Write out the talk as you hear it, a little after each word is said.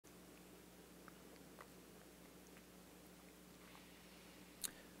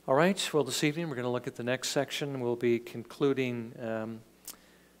All right, well, this evening we're going to look at the next section. We'll be concluding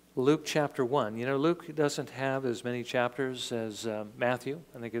Luke chapter 1. You know, Luke doesn't have as many chapters as Matthew.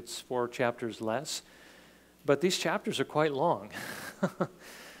 I think it's 4 chapters less. But these chapters are quite long.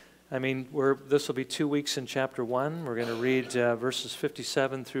 I mean, this will be 2 weeks in chapter 1. We're going to read verses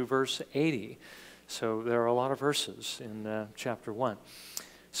 57 through verse 80. So there are a lot of verses in chapter 1.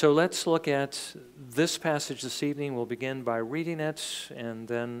 So let's look at this passage this evening. We'll begin by reading it, and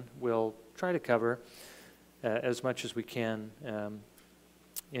then we'll try to cover as much as we can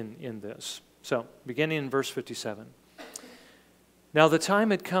in this. So, beginning in verse 57. Now the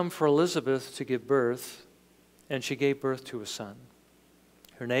time had come for Elizabeth to give birth, and she gave birth to a son.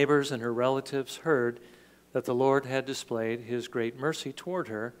 Her neighbors and her relatives heard that the Lord had displayed his great mercy toward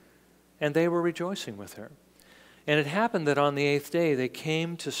her, and they were rejoicing with her. And it happened that on the 8th day they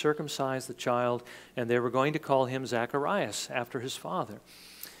came to circumcise the child, and they were going to call him Zacharias, after his father.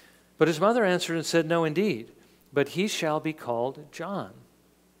 But his mother answered and said, No, indeed, but he shall be called John.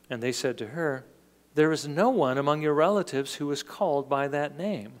 And they said to her, There is no one among your relatives who is called by that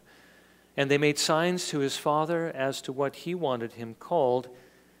name. And they made signs to his father as to what he wanted him called,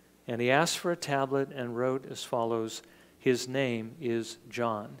 and he asked for a tablet and wrote as follows, His name is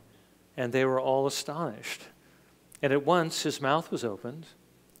John. And they were all astonished. And at once his mouth was opened,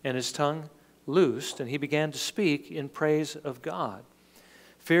 and his tongue loosed, and he began to speak in praise of God.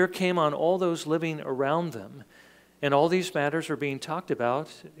 Fear came on all those living around them, and all these matters were being talked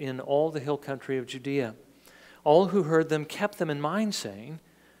about in all the hill country of Judea. All who heard them kept them in mind, saying,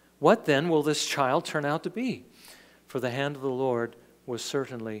 What then will this child turn out to be? For the hand of the Lord was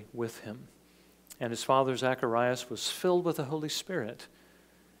certainly with him. And his father Zacharias was filled with the Holy Spirit,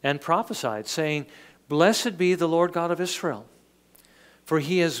 and prophesied, saying, Blessed be the Lord God of Israel, for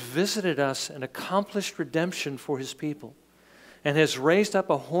he has visited us and accomplished redemption for his people, and has raised up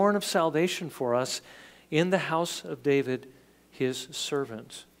a horn of salvation for us in the house of David, his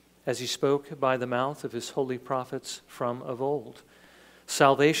servant, as he spoke by the mouth of his holy prophets from of old.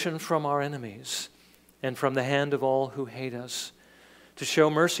 Salvation from our enemies, and from the hand of all who hate us, to show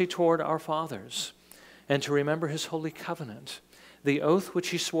mercy toward our fathers, and to remember his holy covenant, the oath which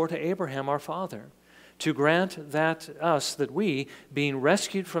he swore to Abraham our father, to grant that we, being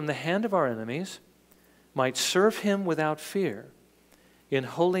rescued from the hand of our enemies, might serve him without fear, in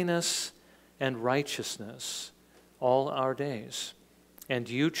holiness and righteousness all our days. And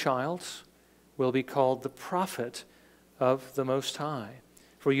you, child, will be called the prophet of the Most High,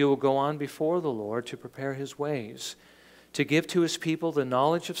 for you will go on before the Lord to prepare his ways, to give to his people the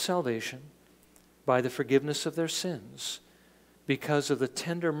knowledge of salvation by the forgiveness of their sins, because of the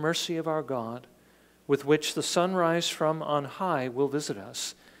tender mercy of our God, with which the sunrise from on high will visit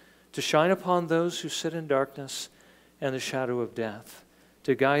us, to shine upon those who sit in darkness and the shadow of death,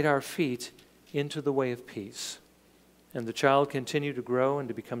 to guide our feet into the way of peace. And the child continued to grow and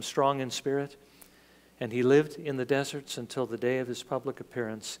to become strong in spirit, and he lived in the deserts until the day of his public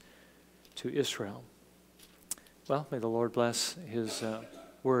appearance to Israel. Well, may the Lord bless his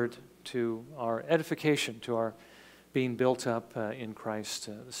word to our edification, to our being built up in Christ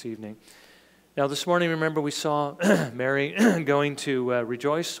this evening. Now, this morning, remember, we saw Mary going to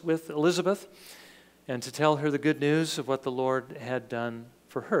rejoice with Elizabeth and to tell her the good news of what the Lord had done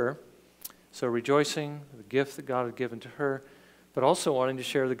for her. So rejoicing, the gift that God had given to her, but also wanting to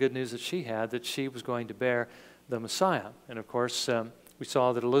share the good news that she had, that she was going to bear the Messiah. And of course, we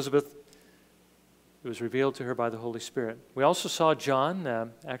saw that Elizabeth, it was revealed to her by the Holy Spirit. We also saw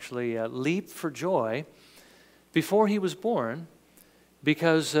John actually leap for joy before he was born,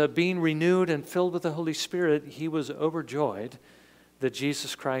 because being renewed and filled with the Holy Spirit, he was overjoyed that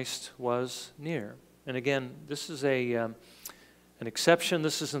Jesus Christ was near. And again, this is an exception.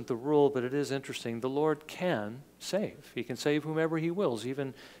 This isn't the rule, but it is interesting. The Lord can save. He can save whomever he wills,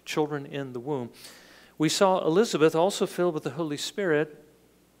 even children in the womb. We saw Elizabeth, also filled with the Holy Spirit,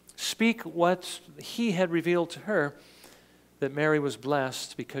 speak what he had revealed to her, that Mary was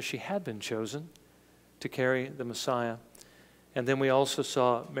blessed because she had been chosen to carry the Messiah. And then we also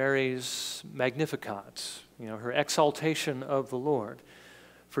saw Mary's Magnificat, her exaltation of the Lord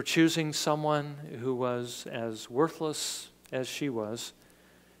for choosing someone who was as worthless as she was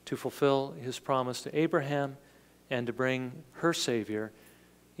to fulfill his promise to Abraham and to bring her Savior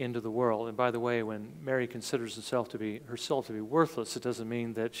into the world. And by the way, when Mary considers herself to be worthless, it doesn't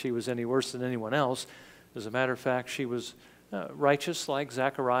mean that she was any worse than anyone else. As a matter of fact, she was righteous like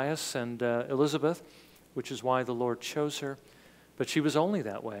Zacharias and Elizabeth, which is why the Lord chose her. But she was only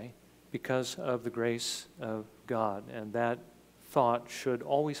that way because of the grace of God. And that thought should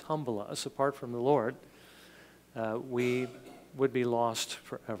always humble us. Apart from the Lord, we would be lost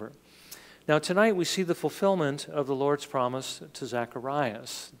forever. Now tonight we see the fulfillment of the Lord's promise to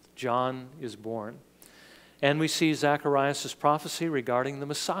Zacharias. John is born. And we see Zacharias' prophecy regarding the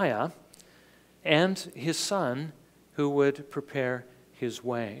Messiah and his son who would prepare his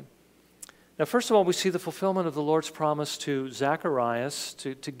way. Now, first of all, we see the fulfillment of the Lord's promise to Zacharias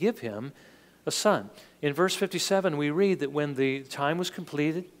to give him a son. In verse 57, we read that when the time was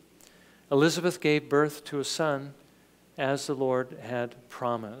completed, Elizabeth gave birth to a son as the Lord had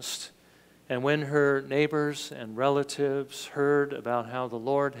promised. And when her neighbors and relatives heard about how the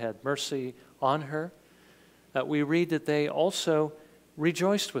Lord had mercy on her, we read that they also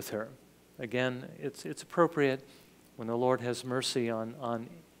rejoiced with her. Again, it's appropriate when the Lord has mercy on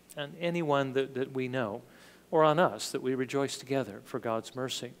anyone that we know, or on us, that we rejoice together for God's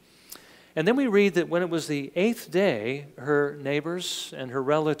mercy. And then we read that when it was the 8th day, her neighbors and her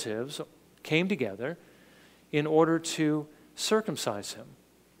relatives came together in order to circumcise him.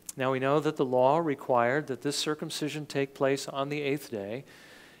 Now we know that the law required that this circumcision take place on the 8th day,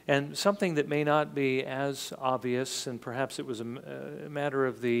 and something that may not be as obvious, and perhaps it was a matter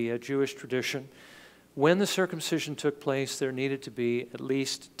of the Jewish tradition, when the circumcision took place, there needed to be at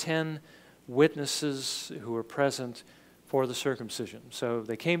least 10 witnesses who were present for the circumcision. So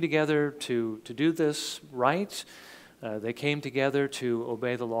they came together to do this right. They came together to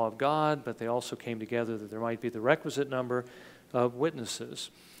obey the law of God, but they also came together that there might be the requisite number of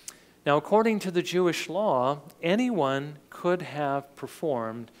witnesses. Now, according to the Jewish law, anyone could have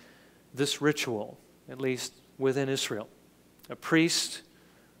performed this ritual, at least within Israel. A priest,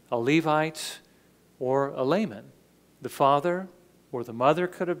 a Levite, or a layman. The father or the mother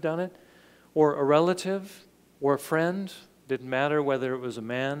could have done it, or a relative or a friend. Didn't matter whether it was a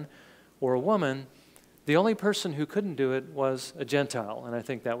man or a woman. The only person who couldn't do it was a Gentile, and I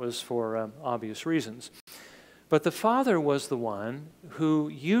think that was for obvious reasons. But the father was the one who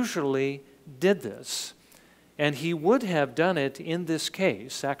usually did this, and he would have done it in this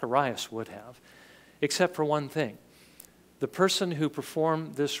case, Zacharias would have, except for one thing. The person who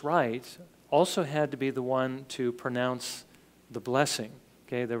performed this rite also had to be the one to pronounce the blessing.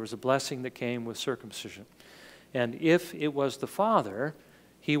 Okay, there was a blessing that came with circumcision. And if it was the father,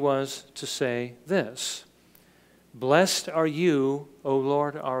 he was to say this: "Blessed are you, O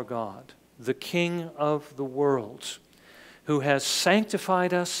Lord our God, the King of the world, who has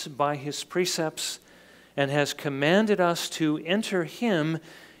sanctified us by his precepts and has commanded us to enter him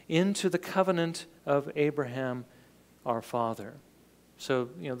into the covenant of Abraham our father." So,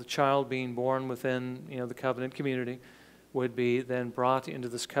 the child being born within, the covenant community would be then brought into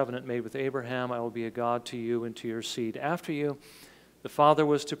this covenant made with Abraham. "I will be a God to you and to your seed after you." The father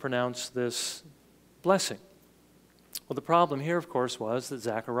was to pronounce this blessing. Well, the problem here, of course, was that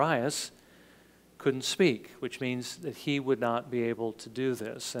Zacharias couldn't speak, which means that he would not be able to do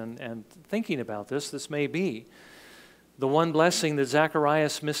this. And thinking about this may be the one blessing that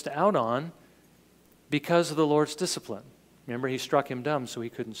Zacharias missed out on because of the Lord's discipline. Remember, he struck him dumb so he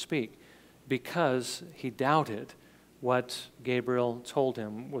couldn't speak because he doubted what Gabriel told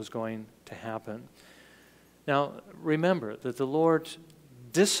him was going to happen. Now, remember that the Lord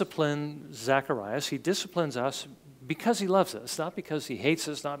disciplined Zacharias. He disciplines us because he loves us, not because he hates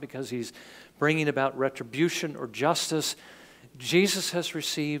us, not because he's bringing about retribution or justice. Jesus has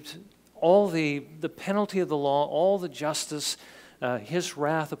received all the penalty of the law, all the justice, his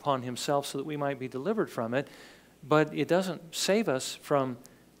wrath upon himself so that we might be delivered from it. But it doesn't save us from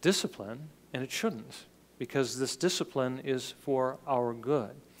discipline, and it shouldn't, because this discipline is for our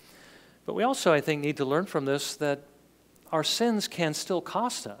good. But we also, I think, need to learn from this that our sins can still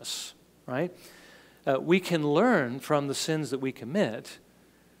cost us, right? We can learn from the sins that we commit,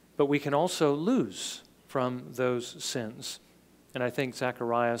 but we can also lose from those sins. And I think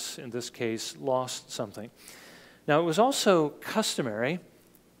Zacharias, in this case, lost something. Now, it was also customary,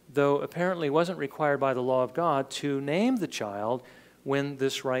 though apparently wasn't required by the law of God, to name the child when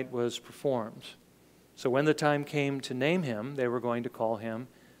this rite was performed. So when the time came to name him, they were going to call him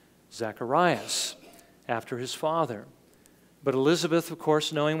Zacharias, after his father. But Elizabeth, of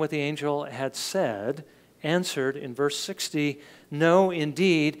course, knowing what the angel had said, answered in verse 60, "No,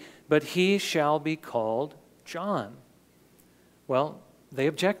 indeed, but he shall be called John." Well, they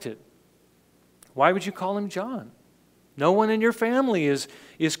objected. "Why would you call him John? No one in your family is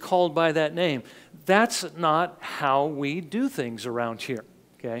called by that name." That's not how we do things around here,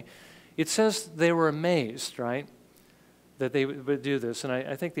 okay? It says they were amazed, right, that they would do this. And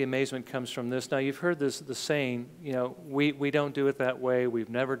I think the amazement comes from this. Now, you've heard the saying, we don't do it that way. We've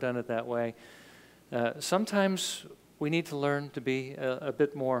never done it that way. Sometimes we need to learn to be a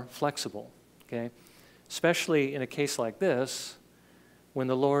bit more flexible, okay? especially in a case like this, when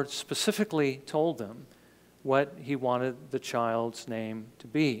the Lord specifically told them what he wanted the child's name to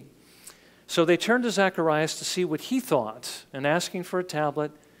be. So they turned to Zacharias to see what he thought, and asking for a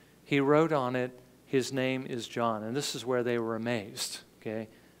tablet, he wrote on it, "His name is John." And this is where they were amazed, okay?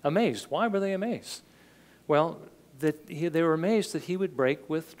 Amazed. Why were they amazed? Well, they were amazed that he would break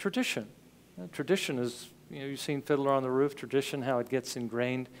with tradition. Tradition is, you've seen Fiddler on the Roof, tradition, how it gets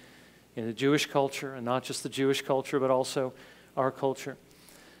ingrained in the Jewish culture, and not just the Jewish culture, but also our culture.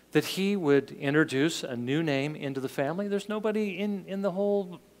 That he would introduce a new name into the family. There's nobody in the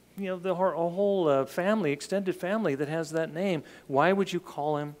whole, the whole family, extended family, that has that name. Why would you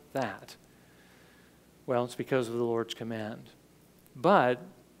call him that? Well, it's because of the Lord's command. But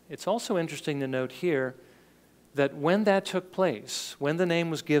it's also interesting to note here that when that took place, when the name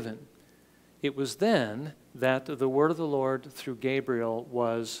was given, it was then that the word of the Lord through Gabriel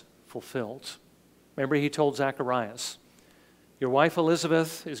was fulfilled. Remember, he told Zacharias, "Your wife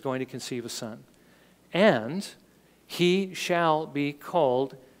Elizabeth is going to conceive a son, and he shall be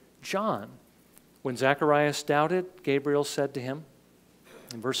called John." When Zacharias doubted, Gabriel said to him,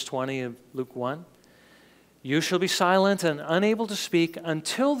 in verse 20 of Luke 1, "You shall be silent and unable to speak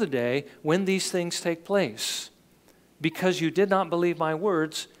until the day when these things take place, because you did not believe my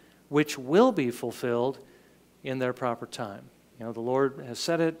words, which will be fulfilled in their proper time." The Lord has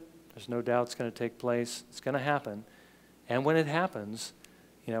said it. There's no doubt it's going to take place. It's going to happen. And when it happens,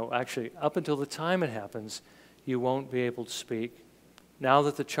 actually up until the time it happens, you won't be able to speak. Now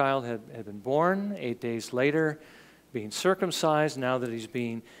that the child had been born, 8 days later, being circumcised, now that he's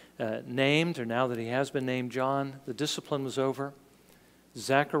being named, or now that he has been named John, the discipline was over.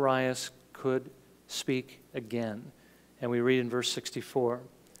 Zacharias could speak again. And we read in verse 64,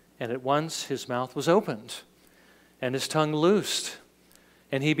 "And at once his mouth was opened, and his tongue loosed,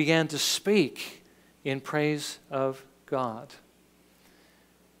 and he began to speak in praise of God."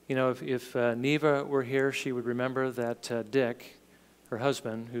 If Neva were here, she would remember that Dick, her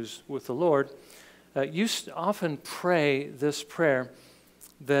husband, who's with the Lord, used to often pray this prayer,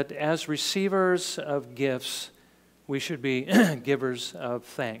 that as receivers of gifts, we should be givers of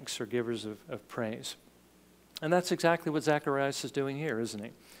thanks, or givers of praise. And that's exactly what Zacharias is doing here, isn't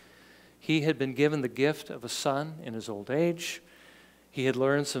he? He had been given the gift of a son in his old age. He had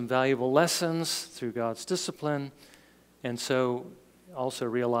learned some valuable lessons through God's discipline, and so also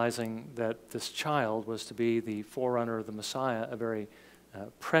realizing that this child was to be the forerunner of the Messiah, a very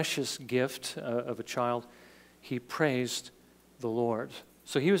precious gift of a child, he praised the Lord.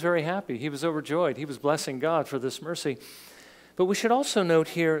 So he was very happy. He was overjoyed. He was blessing God for this mercy. But we should also note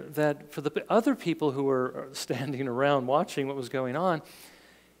here that for the other people who were standing around watching what was going on,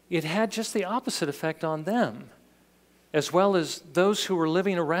 it had just the opposite effect on them, as well as those who were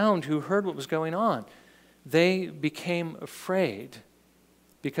living around who heard what was going on. They became afraid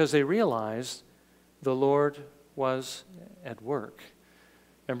because they realized the Lord was at work.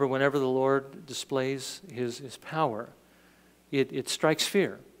 Remember, whenever the Lord displays his power, it strikes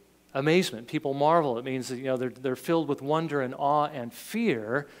fear, amazement. People marvel. It means that they're filled with wonder and awe and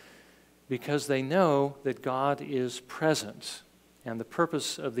fear because they know that God is present. And the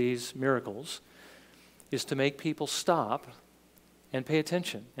purpose of these miracles is to make people stop and pay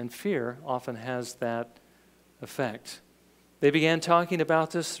attention. And fear often has that effect. They began talking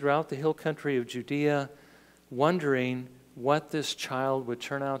about this throughout the hill country of Judea, wondering what this child would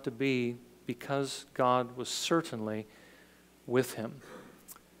turn out to be, because God was certainly with him.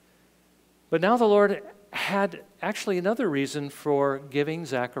 But now the Lord had actually another reason for giving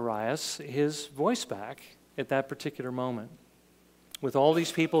Zacharias his voice back at that particular moment. With all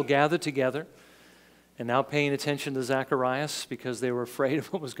these people gathered together and now paying attention to Zacharias because they were afraid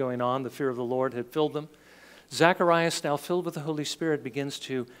of what was going on, the fear of the Lord had filled them. Zacharias, now filled with the Holy Spirit, begins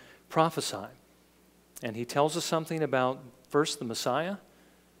to prophesy. And he tells us something about, first, the Messiah,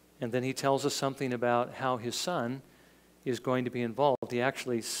 and then he tells us something about how his son is going to be involved. He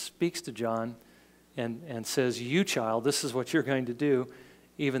actually speaks to John and says, "You child, this is what you're going to do,"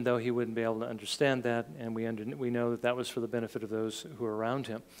 even though he wouldn't be able to understand that, and we know that that was for the benefit of those who are around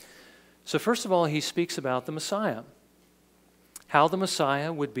him. So first of all, he speaks about the Messiah, how the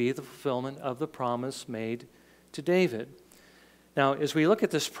Messiah would be the fulfillment of the promise made to David. Now, as we look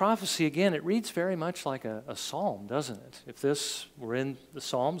at this prophecy again, it reads very much like a psalm, doesn't it? If this were in the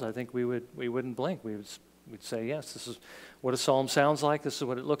Psalms, I think we wouldn't blink. We'd say, yes, this is what a psalm sounds like. This is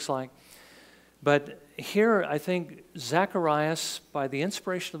what it looks like. But here, I think Zacharias, by the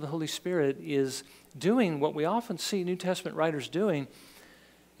inspiration of the Holy Spirit, is doing what we often see New Testament writers doing,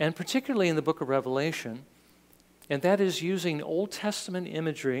 and particularly in the book of Revelation, and that is using Old Testament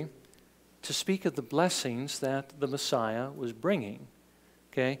imagery to speak of the blessings that the Messiah was bringing.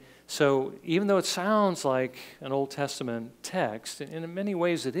 Okay? So even though it sounds like an Old Testament text, and in many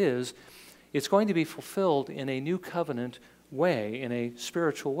ways it is, it's going to be fulfilled in a new covenant way, in a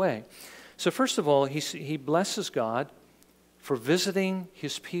spiritual way. So first of all, he blesses God for visiting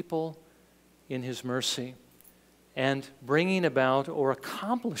his people in his mercy and bringing about or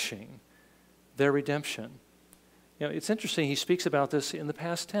accomplishing their redemption. You know, it's interesting, he speaks about this in the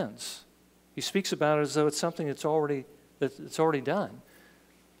past tense. He speaks about it as though it's something that's already done.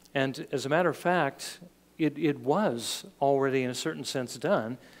 And as a matter of fact, it was already in a certain sense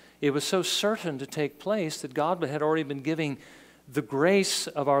done. It was so certain to take place that God had already been giving the grace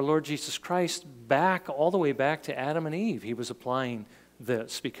of our Lord Jesus Christ back, all the way back to Adam and Eve. He was applying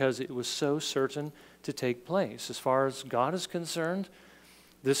this because it was so certain to take place. As far as God is concerned,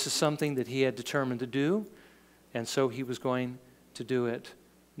 this is something that he had determined to do, and so he was going to do it.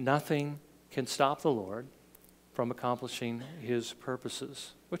 Nothing can stop the Lord from accomplishing his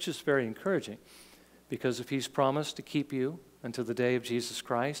purposes, which is very encouraging, because if he's promised to keep you until the day of Jesus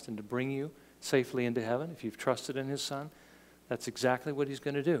Christ and to bring you safely into heaven, if you've trusted in his Son, that's exactly what he's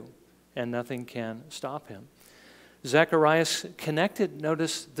going to do, and nothing can stop him. Zacharias connected,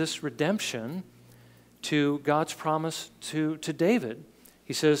 notice, this redemption to God's promise to David.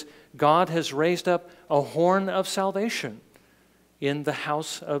 He says, God has raised up a horn of salvation in the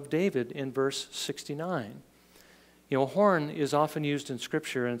house of David in verse 69. You know, a horn is often used in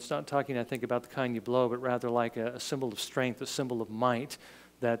Scripture, and it's not talking, I think, about the kind you blow, but rather like a symbol of strength, a symbol of might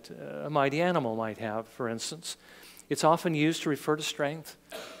that a mighty animal might have, for instance. It's often used to refer to strength.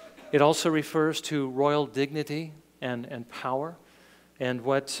 It also refers to royal dignity and power. And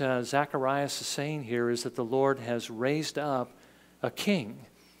what Zacharias is saying here is that the Lord has raised up a king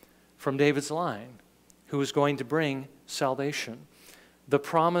from David's line who is going to bring salvation. The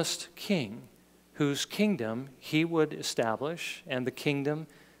promised king whose kingdom he would establish, and the kingdom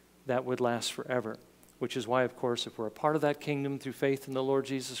that would last forever. Which is why, of course, if we're a part of that kingdom through faith in the Lord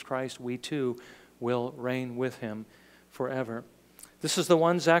Jesus Christ, we too will reign with him forever. This is the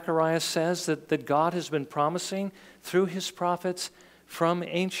one Zacharias says that God has been promising through his prophets from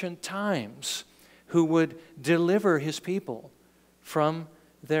ancient times, who would deliver his people from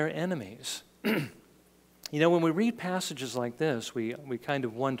their enemies. You know, when we read passages like this, we kind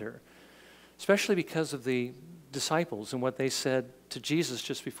of wonder, especially because of the disciples and what they said to Jesus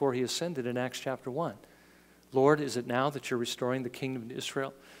just before he ascended in Acts chapter 1. Lord, is it now that you're restoring the kingdom to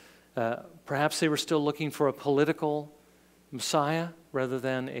Israel? Perhaps they were still looking for a political Messiah rather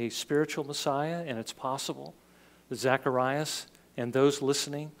than a spiritual Messiah, and it's possible that Zacharias and those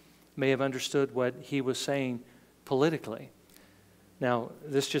listening may have understood what he was saying politically. Now,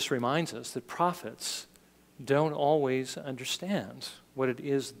 this just reminds us that prophets don't always understand what it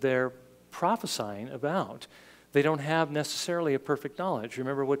is they're prophesying about. They don't have necessarily a perfect knowledge.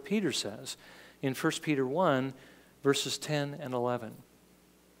 Remember what Peter says in 1 Peter 1, verses 10 and 11.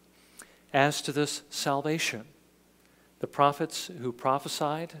 As to this salvation, the prophets who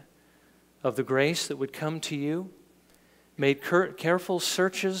prophesied of the grace that would come to you made careful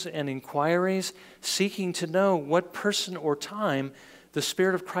searches and inquiries, seeking to know what person or time the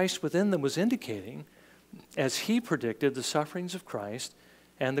Spirit of Christ within them was indicating as he predicted the sufferings of Christ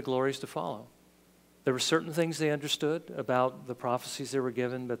and the glories to follow. There were certain things they understood about the prophecies they were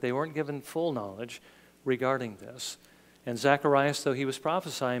given, but they weren't given full knowledge regarding this. And Zacharias, though he was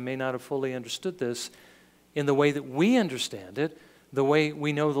prophesying, may not have fully understood this in the way that we understand it, the way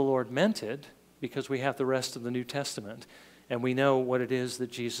we know the Lord meant it, because we have the rest of the New Testament, and we know what it is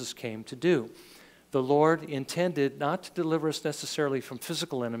that Jesus came to do. The Lord intended not to deliver us necessarily from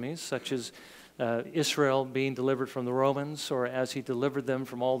physical enemies, such as Israel being delivered from the Romans, or as he delivered them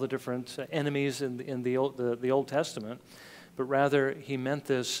from all the different enemies in the Old Testament, but rather he meant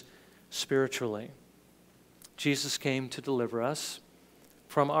this spiritually. Jesus came to deliver us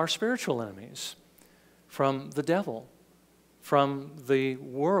from our spiritual enemies, from the devil, from the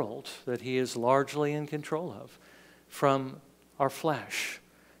world that he is largely in control of, from our flesh.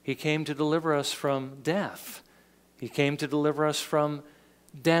 He came to deliver us from death. He came to deliver us from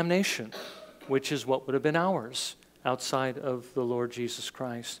damnation, which is what would have been ours outside of the Lord Jesus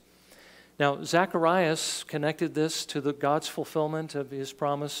Christ. Now, Zacharias connected this to God's fulfillment of his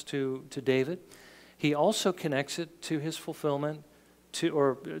promise to David. He also connects it to his fulfillment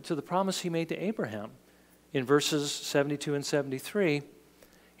to the promise he made to Abraham. In verses 72 and 73,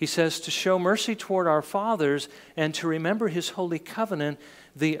 he says, to show mercy toward our fathers and to remember his holy covenant,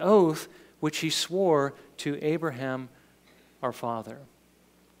 the oath which he swore to Abraham our father.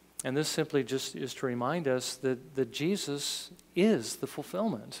 And this simply just is to remind us that Jesus is the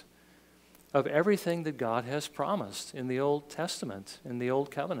fulfillment. of everything that God has promised in the Old Testament, in the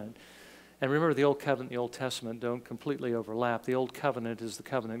Old Covenant. And remember, the Old Covenant and the Old Testament don't completely overlap. The Old Covenant is the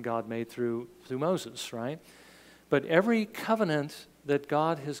covenant God made through Moses, right? But every covenant that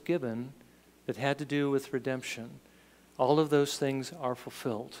God has given that had to do with redemption, all of those things are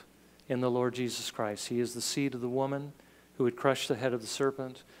fulfilled in the Lord Jesus Christ. He is the seed of the woman who would crush the head of the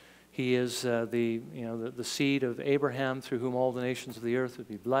serpent. He is the seed of Abraham, through whom all the nations of the earth would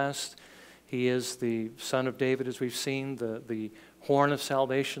be blessed. He is the son of David, as we've seen, the horn of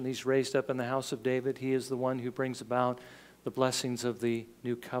salvation. He's raised up in the house of David. He is the one who brings about the blessings of the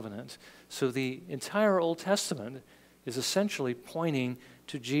new covenant. So the entire Old Testament is essentially pointing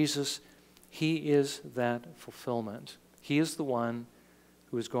to Jesus. He is that fulfillment. He is the one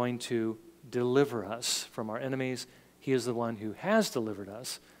who is going to deliver us from our enemies. He is the one who has delivered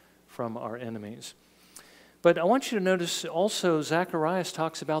us from our enemies. But I want you to notice also Zacharias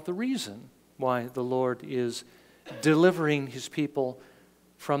talks about the reason why the Lord is delivering his people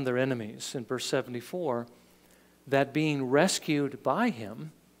from their enemies. In verse 74, that being rescued by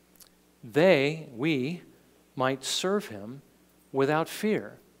him, we might serve him without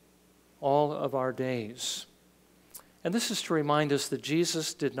fear all of our days. And this is to remind us that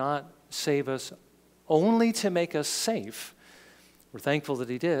Jesus did not save us only to make us safe. We're thankful that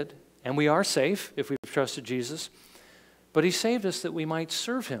he did, and we are safe if we've trusted Jesus. But he saved us that we might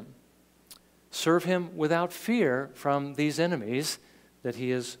serve him without fear from these enemies that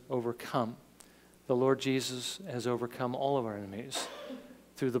he has overcome. The Lord Jesus has overcome all of our enemies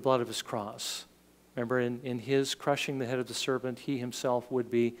through the blood of his cross. Remember, in his crushing the head of the serpent, he himself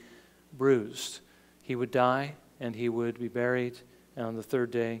would be bruised. He would die, and he would be buried, and on the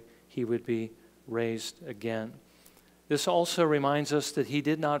third day he would be raised again. This also reminds us that he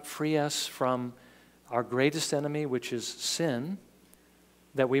did not free us from our greatest enemy, which is sin,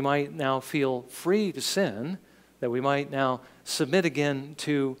 that we might now feel free to sin, that we might now submit again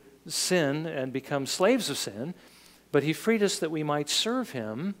to sin and become slaves of sin, but he freed us that we might serve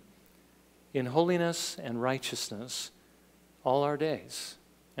him in holiness and righteousness all our days.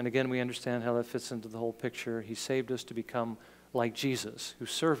 And again, we understand how that fits into the whole picture. He saved us to become like Jesus, who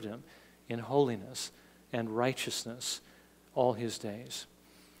served him in holiness and righteousness all his days.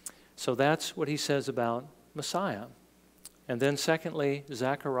 So that's what he says about Messiah. And then secondly,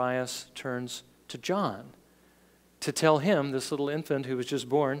 Zacharias turns to John to tell him, this little infant who was just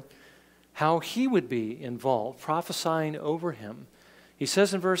born, how he would be involved, prophesying over him. He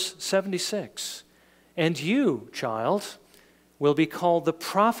says in verse 76, "And you, child, will be called the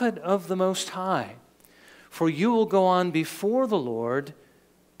prophet of the Most High, for you will go on before the Lord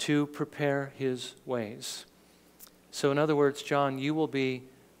to prepare his ways." So in other words, John, you will be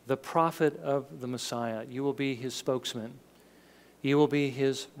the prophet of the Messiah. You will be his spokesman. You will be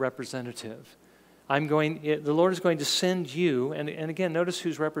his representative. The Lord is going to send you, and again, notice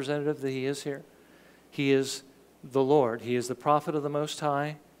whose representative that he is here. He is the Lord. He is the prophet of the Most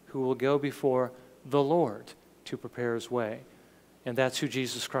High who will go before the Lord to prepare his way. And that's who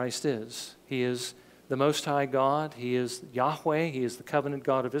Jesus Christ is. He is the Most High God. He is Yahweh. He is the covenant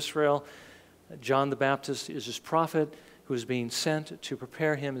God of Israel. John the Baptist is his prophet who is being sent to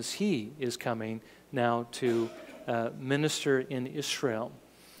prepare him as he is coming now to minister in Israel.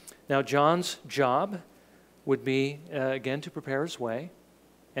 Now, John's job would be, again, to prepare his way,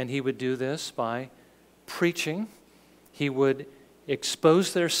 and he would do this by preaching. He would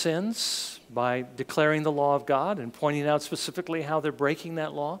expose their sins by declaring the law of God and pointing out specifically how they're breaking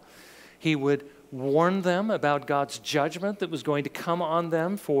that law. He would warn them about God's judgment that was going to come on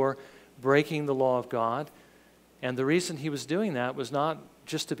them for breaking the law of God. And the reason he was doing that was not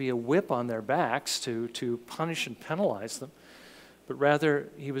just to be a whip on their backs to punish and penalize them, but rather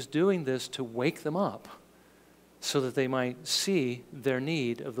he was doing this to wake them up so that they might see their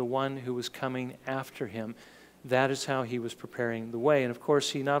need of the one who was coming after him. That is how he was preparing the way. And of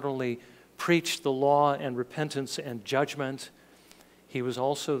course, he not only preached the law and repentance and judgment, he was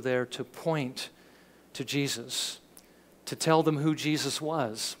also there to point to Jesus, to tell them who Jesus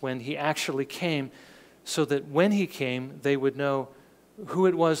was when he actually came, so that when he came, they would know who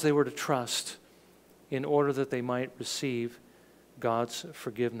it was they were to trust in order that they might receive God's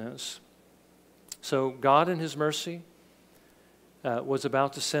forgiveness. So God in his mercy was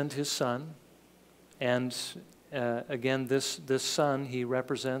about to send his son, and again, this son he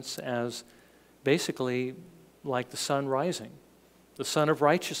represents as basically like the sun rising. The sun of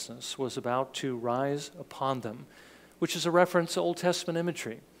righteousness was about to rise upon them, which is a reference to Old Testament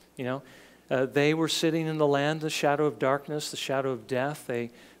imagery. They were sitting in the land, the shadow of darkness, the shadow of death. They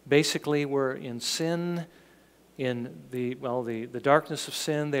basically were in sin. in the darkness of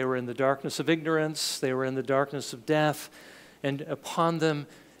sin. They were in the darkness of ignorance. They were in the darkness of death. And upon them,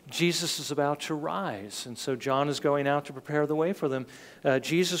 Jesus is about to rise. And so John is going out to prepare the way for them.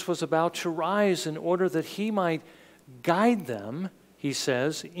 Jesus was about to rise in order that he might guide them, he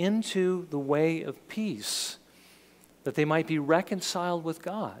says, into the way of peace, that they might be reconciled with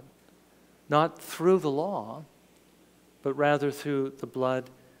God, not through the law, but rather through the blood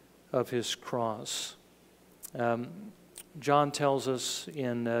of his cross. John tells us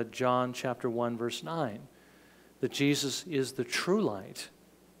in John chapter 1, verse 9, that Jesus is the true light,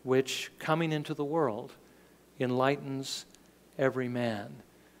 which, coming into the world, enlightens every man.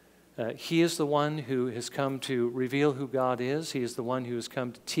 He is the one who has come to reveal who God is. He is the one who has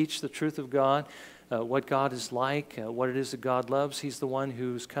come to teach the truth of God, what God is like, what it is that God loves. He's the one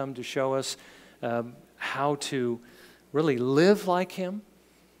who's come to show us how to really live like him,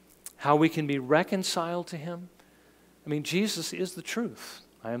 how we can be reconciled to him. I mean, Jesus is the truth.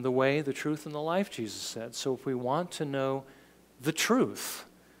 I am the way, the truth, and the life, Jesus said. So if we want to know the truth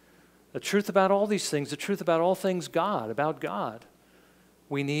about all these things, the truth about all things God, about God,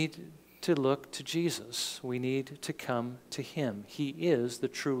 we need to look to Jesus. We need to come to him. He is the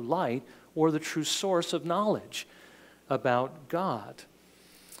true light or the true source of knowledge about God.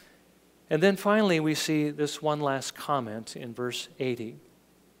 And then finally, we see this one last comment in verse 80,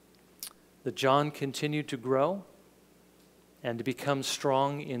 that John continued to grow and to become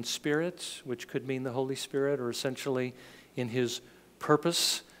strong in spirit, which could mean the Holy Spirit, or essentially in his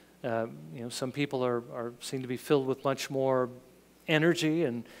purpose. Some people seem to be filled with much more energy,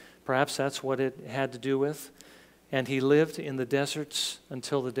 and perhaps that's what it had to do with. And he lived in the deserts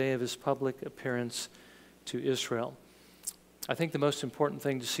until the day of his public appearance to Israel. I think the most important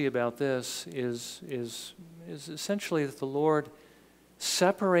thing to see about this is essentially that the Lord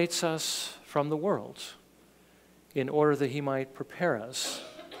separates us from the world in order that he might prepare us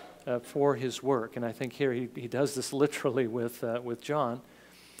for his work. And I think here he does this literally with John.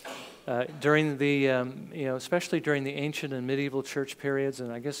 During the, especially during the ancient and medieval church periods,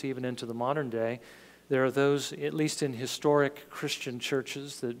 and I guess even into the modern day, there are those, at least in historic Christian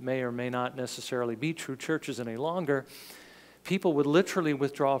churches that may or may not necessarily be true churches any longer, people would literally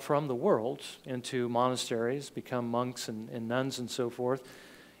withdraw from the world into monasteries, become monks and nuns and so forth,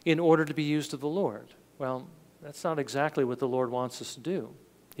 in order to be used of the Lord. Well, that's not exactly what the Lord wants us to do.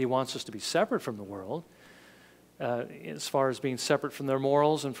 He wants us to be separate from the world, as far as being separate from their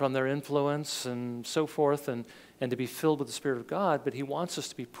morals and from their influence and so forth, and to be filled with the Spirit of God, but he wants us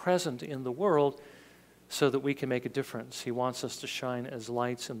to be present in the world so that we can make a difference. He wants us to shine as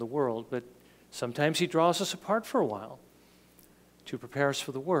lights in the world, but sometimes he draws us apart for a while to prepare us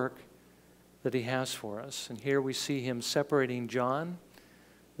for the work that he has for us. And here we see him separating John,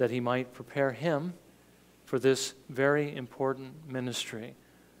 that he might prepare him for this very important ministry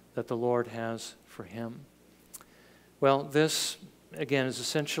that the Lord has for him. Well, this, again, is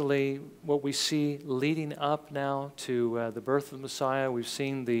essentially what we see leading up now to the birth of the Messiah. We've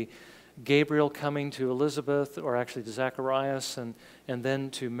seen the Gabriel coming to Elizabeth, or actually to Zacharias, and then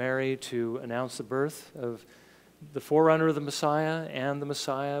to Mary to announce the birth of the forerunner of the Messiah and the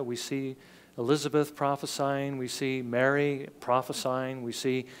Messiah. We see Elizabeth prophesying. We see Mary prophesying. We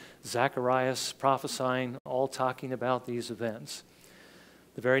see Zacharias prophesying, all talking about these events.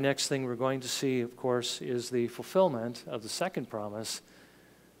 The very next thing we're going to see, of course, is the fulfillment of the second promise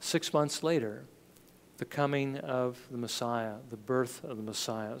 6 months later, the coming of the Messiah, the birth of the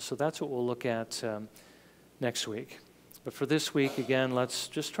Messiah. So that's what we'll look at next week. But for this week, again, let's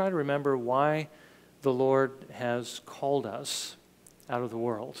just try to remember why the Lord has called us out of the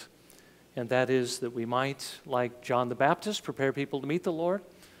world. And that is that we might, like John the Baptist, prepare people to meet the Lord,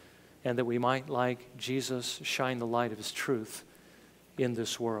 and that we might, like Jesus, shine the light of his truth in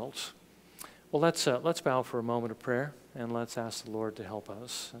this world. Well, let's bow for a moment of prayer, and let's ask the Lord to help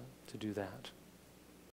us to do that.